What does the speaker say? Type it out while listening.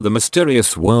The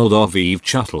Mysterious World of Eve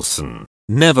Chuttleson.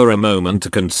 Never a Moment to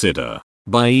Consider.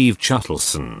 By Eve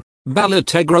Chuttleson. Barla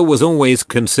Tegra was always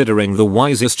considering the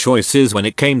wisest choices when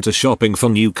it came to shopping for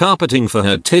new carpeting for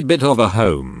her tidbit of a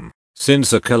home.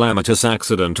 Since a calamitous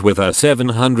accident with her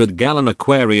 700-gallon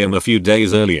aquarium a few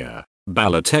days earlier,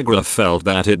 Barla Tegra felt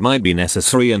that it might be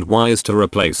necessary and wise to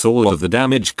replace all of the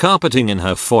damaged carpeting in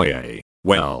her foyer.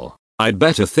 Well, I'd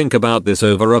better think about this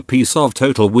over a piece of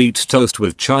total wheat toast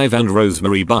with chive and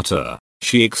rosemary butter,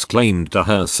 she exclaimed to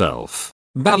herself.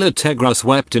 Barla Tegra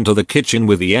swept into the kitchen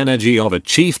with the energy of a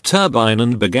chief turbine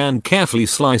and began carefully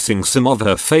slicing some of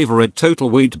her favorite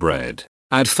total wheat bread.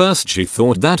 At first she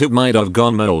thought that it might have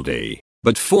gone moldy,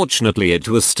 but fortunately it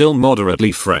was still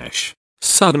moderately fresh.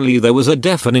 Suddenly there was a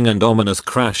deafening and ominous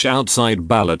crash outside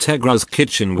Barla Tegra's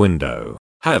kitchen window.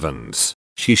 Heavens!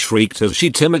 She shrieked as she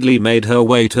timidly made her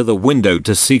way to the window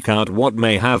to seek out what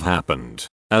may have happened.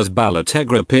 As Barla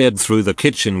Tegra peered through the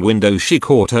kitchen window, she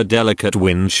caught her delicate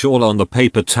wind shawl on the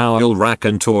paper towel rack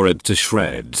and tore it to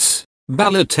shreds.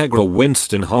 Barla Tegra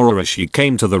winced in horror as she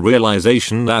came to the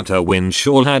realization that her wind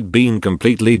shawl had been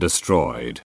completely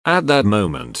destroyed. At that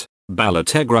moment, Barla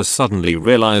Tegra suddenly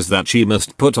realized that she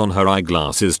must put on her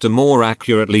eyeglasses to more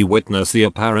accurately witness the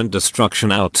apparent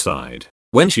destruction outside.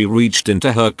 When she reached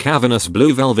into her cavernous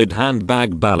blue velvet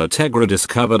handbag, Barla Tegra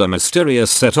discovered a mysterious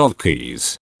set of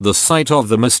keys. The sight of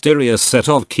the mysterious set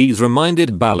of keys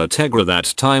reminded Barla Tegra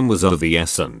that time was of the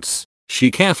essence.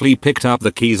 She carefully picked up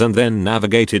the keys and then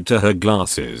navigated to her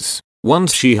glasses.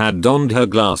 Once she had donned her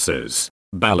glasses,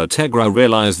 Barla Tegra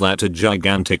realized that a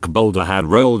gigantic boulder had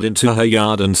rolled into her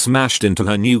yard and smashed into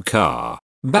her new car.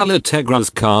 Barla Tegra's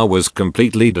car was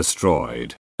completely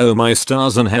destroyed. Oh my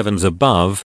stars and heavens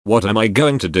above, what am I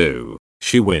going to do?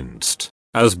 She winced.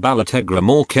 As Barla Tegra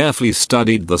more carefully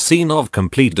studied the scene of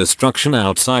complete destruction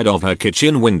outside of her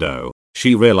kitchen window,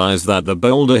 she realized that the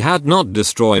boulder had not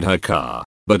destroyed her car,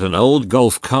 but an old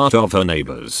golf cart of her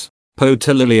neighbor's.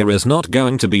 Potililia is not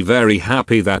going to be very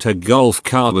happy that her golf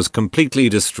cart was completely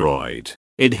destroyed.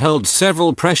 It held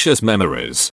several precious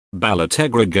memories, Barla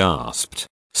Tegra gasped.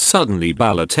 Suddenly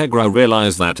Barla Tegra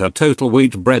realized that her total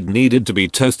wheat bread needed to be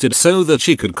toasted so that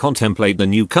she could contemplate the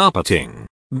new carpeting.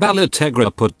 Barla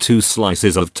Tegra put 2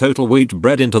 slices of total wheat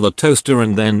bread into the toaster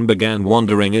and then began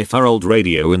wondering if her old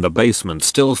radio in the basement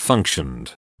still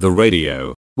functioned. The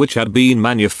radio, which had been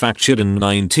manufactured in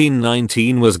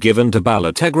 1919, was given to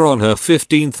Barla Tegra on her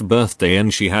 15th birthday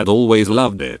and she had always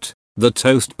loved it. The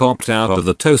toast popped out of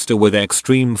the toaster with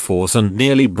extreme force and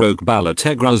nearly broke Barla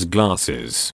Tegra's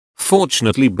glasses.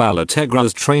 Fortunately, Barla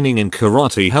Tegra's training in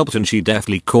karate helped and she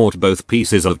deftly caught both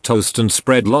pieces of toast and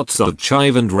spread lots of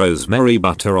chive and rosemary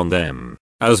butter on them.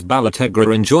 As Barla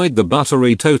Tegra enjoyed the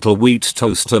buttery total wheat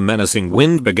toast, a menacing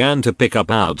wind began to pick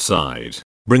up outside,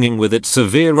 bringing with it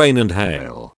severe rain and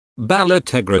hail. Barla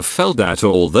Tegra felt that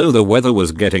although the weather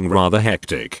was getting rather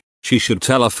hectic, she should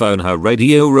telephone her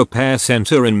radio repair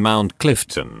center in Mount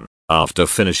Clifton. After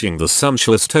finishing the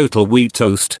sumptuous total wheat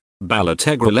toast, Barla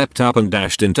Tegra leapt up and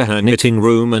dashed into her knitting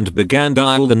room and began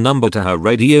dial the number to her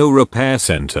radio repair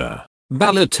center.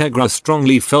 Barla Tegra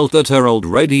strongly felt that her old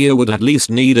radio would at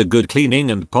least need a good cleaning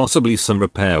and possibly some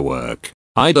repair work.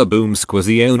 Ida Boomsk was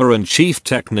the owner and chief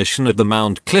technician at the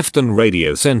Mount Clifton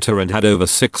Radio Center and had over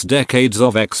 6 decades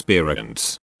of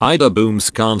experience. Ida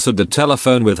Boomsk answered the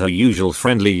telephone with her usual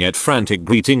friendly yet frantic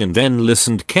greeting and then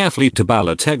listened carefully to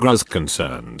Barla Tegra's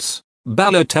concerns.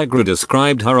 Barla Tegra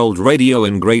described her old radio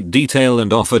in great detail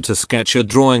and offered to sketch a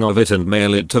drawing of it and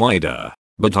mail it to Ida,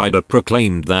 but Ida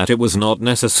proclaimed that it was not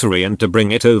necessary and to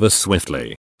bring it over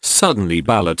swiftly. Suddenly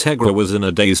Barla Tegra was in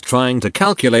a daze trying to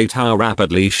calculate how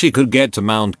rapidly she could get to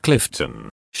Mount Clifton.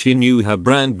 She knew her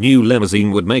brand new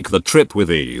limousine would make the trip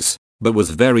with ease, but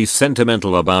was very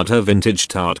sentimental about her vintage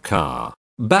tart car.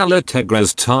 Barla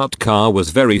Tegra's tart car was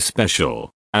very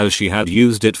special, as she had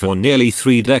used it for nearly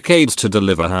 3 decades to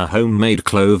deliver her homemade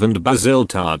clove and basil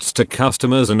tarts to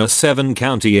customers in a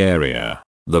 7-county area.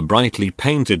 The brightly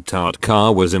painted tart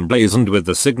car was emblazoned with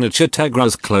the signature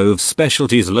Tegra's Clove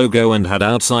Specialties logo and had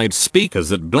outside speakers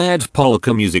that blared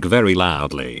polka music very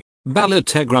loudly. Barla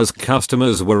Tegra's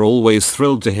customers were always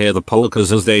thrilled to hear the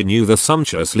polkas as they knew the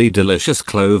sumptuously delicious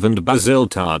clove and basil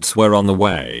tarts were on the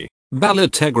way. Barla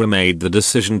Tegra made the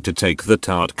decision to take the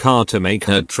tart car to make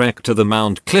her trek to the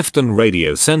Mount Clifton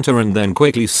Radio Center and then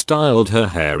quickly styled her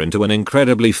hair into an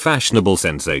incredibly fashionable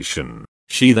sensation.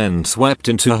 She then swept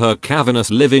into her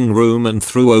cavernous living room and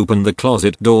threw open the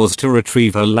closet doors to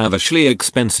retrieve her lavishly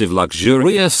expensive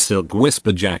luxurious silk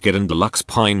whisper jacket and deluxe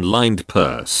pine-lined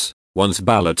purse. Once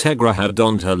Barla Tegra had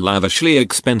donned her lavishly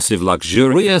expensive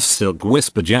luxurious silk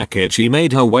whisper jacket, she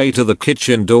made her way to the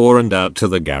kitchen door and out to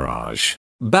the garage.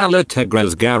 Barla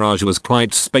Tegra's garage was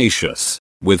quite spacious,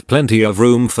 with plenty of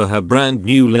room for her brand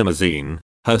new limousine,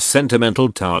 her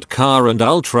sentimental tart car and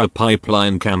ultra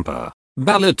pipeline camper.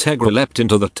 Barla Tegra leapt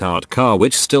into the tart car,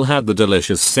 which still had the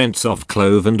delicious scents of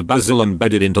clove and basil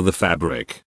embedded into the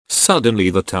fabric. Suddenly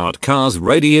the tart car's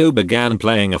radio began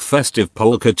playing a festive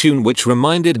polka tune which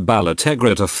reminded Barla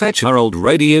Tegra to fetch her old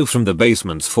radio from the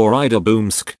basements for Ida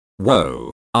Boomsk.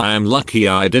 Whoa, I am lucky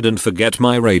I didn't forget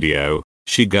my radio,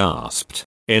 she gasped.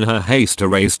 In her haste to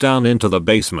race down into the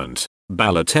basement,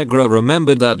 Barla Tegra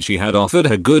remembered that she had offered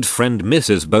her good friend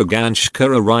Mrs.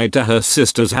 Boganshka a ride to her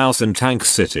sister's house in Tank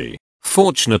City.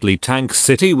 Fortunately, Tank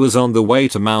City was on the way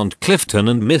to Mount Clifton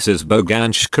and Mrs.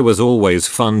 Boganshka was always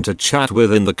fun to chat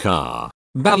with in the car.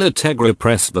 Barla Tegra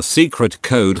pressed the secret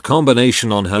code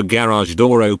combination on her garage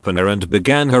door opener and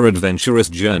began her adventurous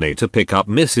journey to pick up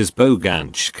Mrs.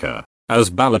 Boganshka. As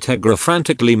Barla Tegra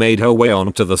frantically made her way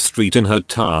onto the street in her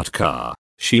tart car,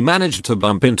 she managed to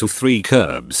bump into 3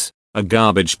 curbs, a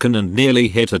garbage can and nearly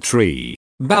hit a tree.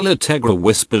 Barla Tegra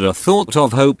whispered a thought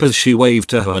of hope as she waved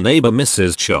to her neighbor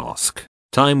Mrs. Chosk.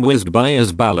 Time whizzed by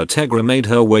as Barla Tegra made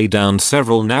her way down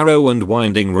several narrow and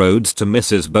winding roads to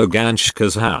Mrs.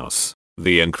 Boganshka's house.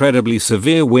 The incredibly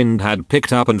severe wind had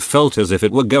picked up and felt as if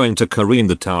it were going to careen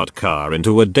the tart car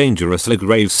into a dangerously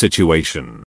grave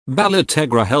situation. Barla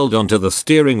Tegra held onto the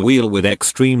steering wheel with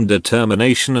extreme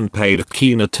determination and paid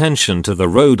keen attention to the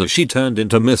road as she turned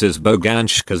into Mrs.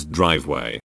 Boganshka's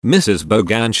driveway. Mrs.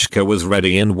 Boganshka was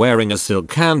ready and wearing a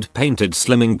silk hand-painted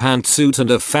slimming pantsuit and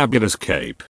a fabulous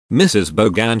cape. Mrs.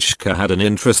 Boganshka had an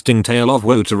interesting tale of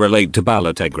woe to relate to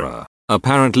Barla Tegra.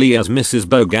 Apparently, as Mrs.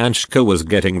 Boganshka was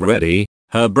getting ready,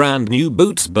 her brand new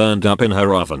boots burned up in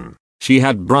her oven. She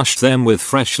had brushed them with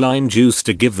fresh lime juice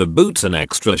to give the boots an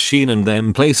extra sheen and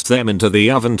then placed them into the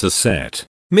oven to set.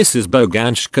 Mrs.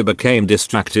 Boganshka became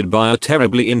distracted by a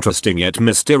terribly interesting yet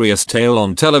mysterious tale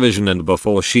on television, and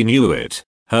before she knew it,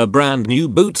 her brand new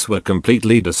boots were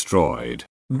completely destroyed.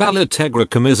 Barla Tegra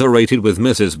commiserated with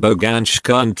Mrs.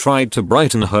 Boganshka and tried to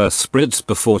brighten her spirits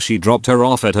before she dropped her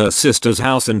off at her sister's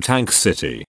house in Tank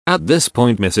City. At this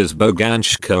point, Mrs.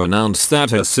 Boganshka announced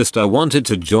that her sister wanted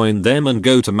to join them and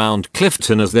go to Mount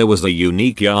Clifton as there was a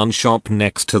unique yarn shop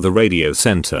next to the radio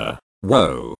center.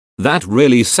 Whoa, that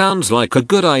really sounds like a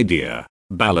good idea,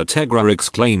 Barla Tegra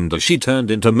exclaimed as she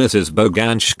turned into Mrs.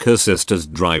 Boganshka's sister's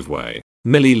driveway.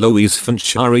 Millie Louise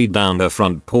Finch hurried down her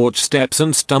front porch steps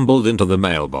and stumbled into the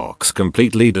mailbox,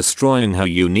 completely destroying her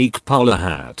unique polo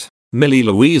hat. Millie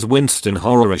Louise winced in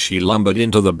horror as she lumbered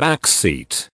into the back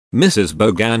seat. Mrs.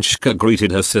 Boganshka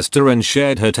greeted her sister and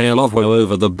shared her tale of woe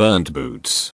over the burnt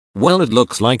boots. Well, it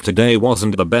looks like today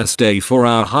wasn't the best day for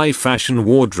our high fashion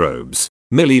wardrobes,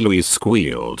 Millie Louise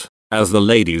squealed. As the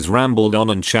ladies rambled on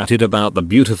and chatted about the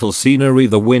beautiful scenery,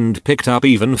 the wind picked up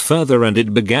even further and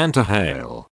it began to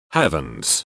hail.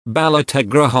 Heavens, Barla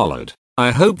Tegra hollered.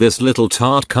 I hope this little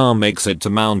tart car makes it to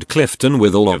Mount Clifton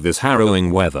with all of this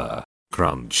harrowing weather.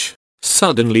 Crunch.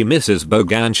 Suddenly Mrs.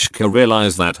 Boganshka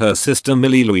realized that her sister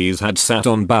Millie Louise had sat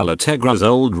on Barla Tegra's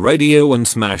old radio and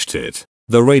smashed it.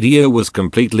 The radio was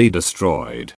completely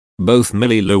destroyed. Both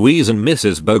Millie Louise and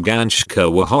Mrs.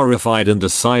 Boganshka were horrified and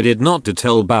decided not to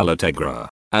tell Barla Tegra.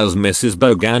 As Mrs.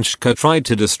 Boganshka tried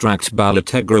to distract Barla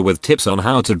Tegra with tips on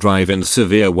how to drive in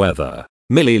severe weather,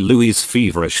 Millie Louise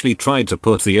feverishly tried to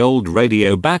put the old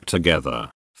radio back together.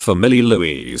 For Millie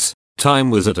Louise,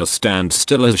 time was at a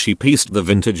standstill as she pieced the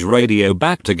vintage radio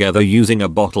back together using a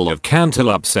bottle of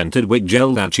Cantaloupe scented wig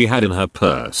gel that she had in her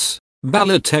purse.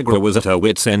 Barla Tegra was at her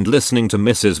wit's end listening to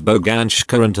Mrs.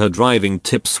 Boganshka and her driving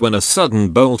tips when a sudden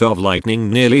bolt of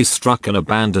lightning nearly struck an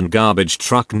abandoned garbage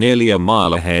truck nearly a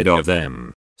mile ahead of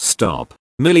them. Stop,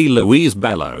 Millie Louise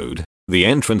bellowed. The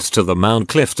entrance to the Mount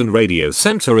Clifton Radio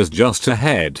Center is just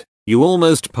ahead. You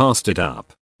almost passed it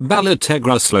up. Barla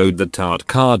Tegra slowed the tart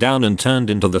car down and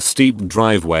turned into the steep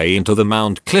driveway into the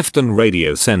Mount Clifton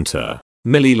Radio Center.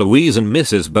 Millie Louise and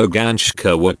Mrs.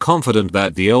 Boganshka were confident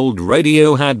that the old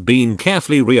radio had been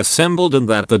carefully reassembled and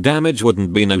that the damage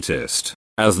wouldn't be noticed.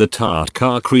 As the tart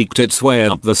car creaked its way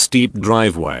up the steep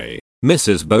driveway,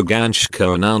 Mrs.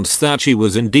 Boganshka announced that she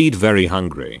was indeed very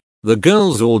hungry. The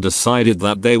girls all decided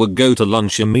that they would go to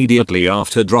lunch immediately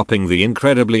after dropping the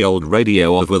incredibly old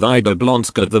radio off with Ida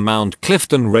Blonska at the Mount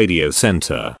Clifton Radio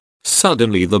Center.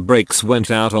 Suddenly the brakes went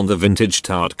out on the vintage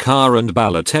tart car and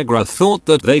Barla Tegra thought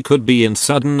that they could be in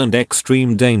sudden and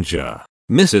extreme danger.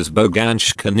 Mrs.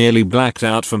 Boganshka nearly blacked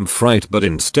out from fright but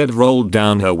instead rolled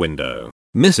down her window.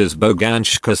 Mrs.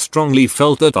 Boganshka strongly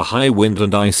felt that the high wind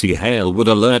and icy hail would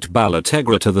alert Barla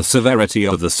Tegra to the severity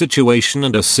of the situation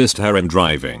and assist her in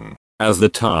driving. As the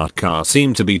tart car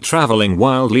seemed to be traveling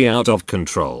wildly out of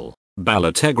control,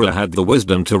 Barla Tegra had the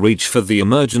wisdom to reach for the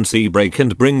emergency brake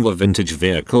and bring the vintage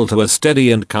vehicle to a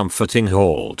steady and comforting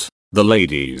halt. The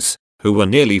ladies, who were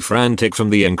nearly frantic from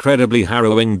the incredibly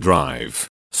harrowing drive,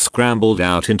 scrambled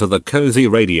out into the cozy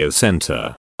radio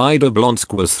center. Ida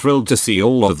Blonsk was thrilled to see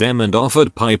all of them and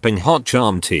offered piping hot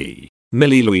charm tea.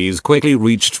 Millie Louise quickly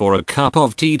reached for a cup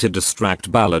of tea to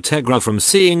distract Barla Tegra from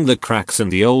seeing the cracks in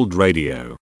the old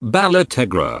radio. Barla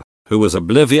Tegra, who was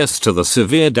oblivious to the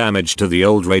severe damage to the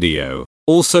old radio,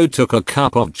 also took a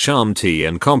cup of charm tea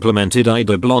and complimented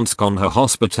Ida Blonsk on her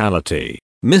hospitality.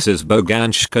 Mrs.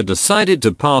 Boganshka decided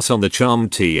to pass on the charm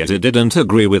tea as it didn't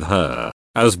agree with her.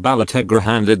 As Barla Tegra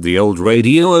handed the old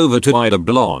radio over to Ida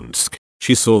Blonsk,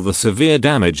 she saw the severe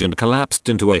damage and collapsed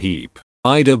into a heap.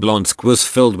 Ida Blonsk was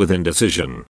filled with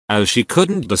indecision, as she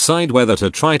couldn't decide whether to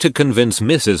try to convince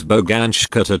Mrs.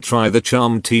 Boganshka to try the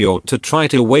charm tea or to try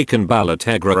to awaken Barla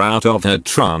Tegra out of her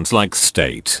trance-like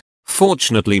state.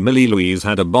 Fortunately, Millie Louise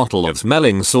had a bottle of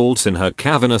smelling salts in her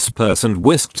cavernous purse and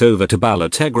whisked over to Barla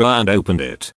Tegra and opened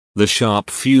it. The sharp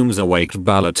fumes awaked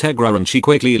Barla Tegra and she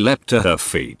quickly leapt to her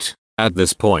feet. At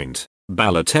this point,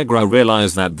 Barla Tegra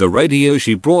realized that the radio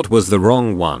she brought was the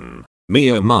wrong one.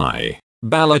 Me oh my,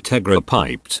 Barla Tegra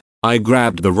piped. I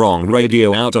grabbed the wrong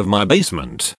radio out of my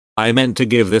basement. I meant to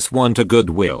give this one to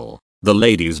Goodwill. The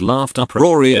ladies laughed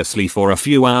uproariously for a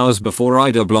few hours before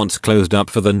Ida Blonsk closed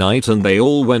up for the night, and they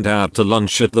all went out to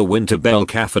lunch at the Winterbell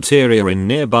cafeteria in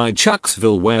nearby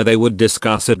Chucksville, where they would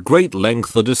discuss at great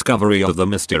length the discovery of the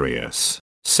mysterious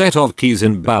set of keys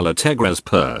in Barla Tegra's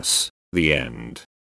purse. The end.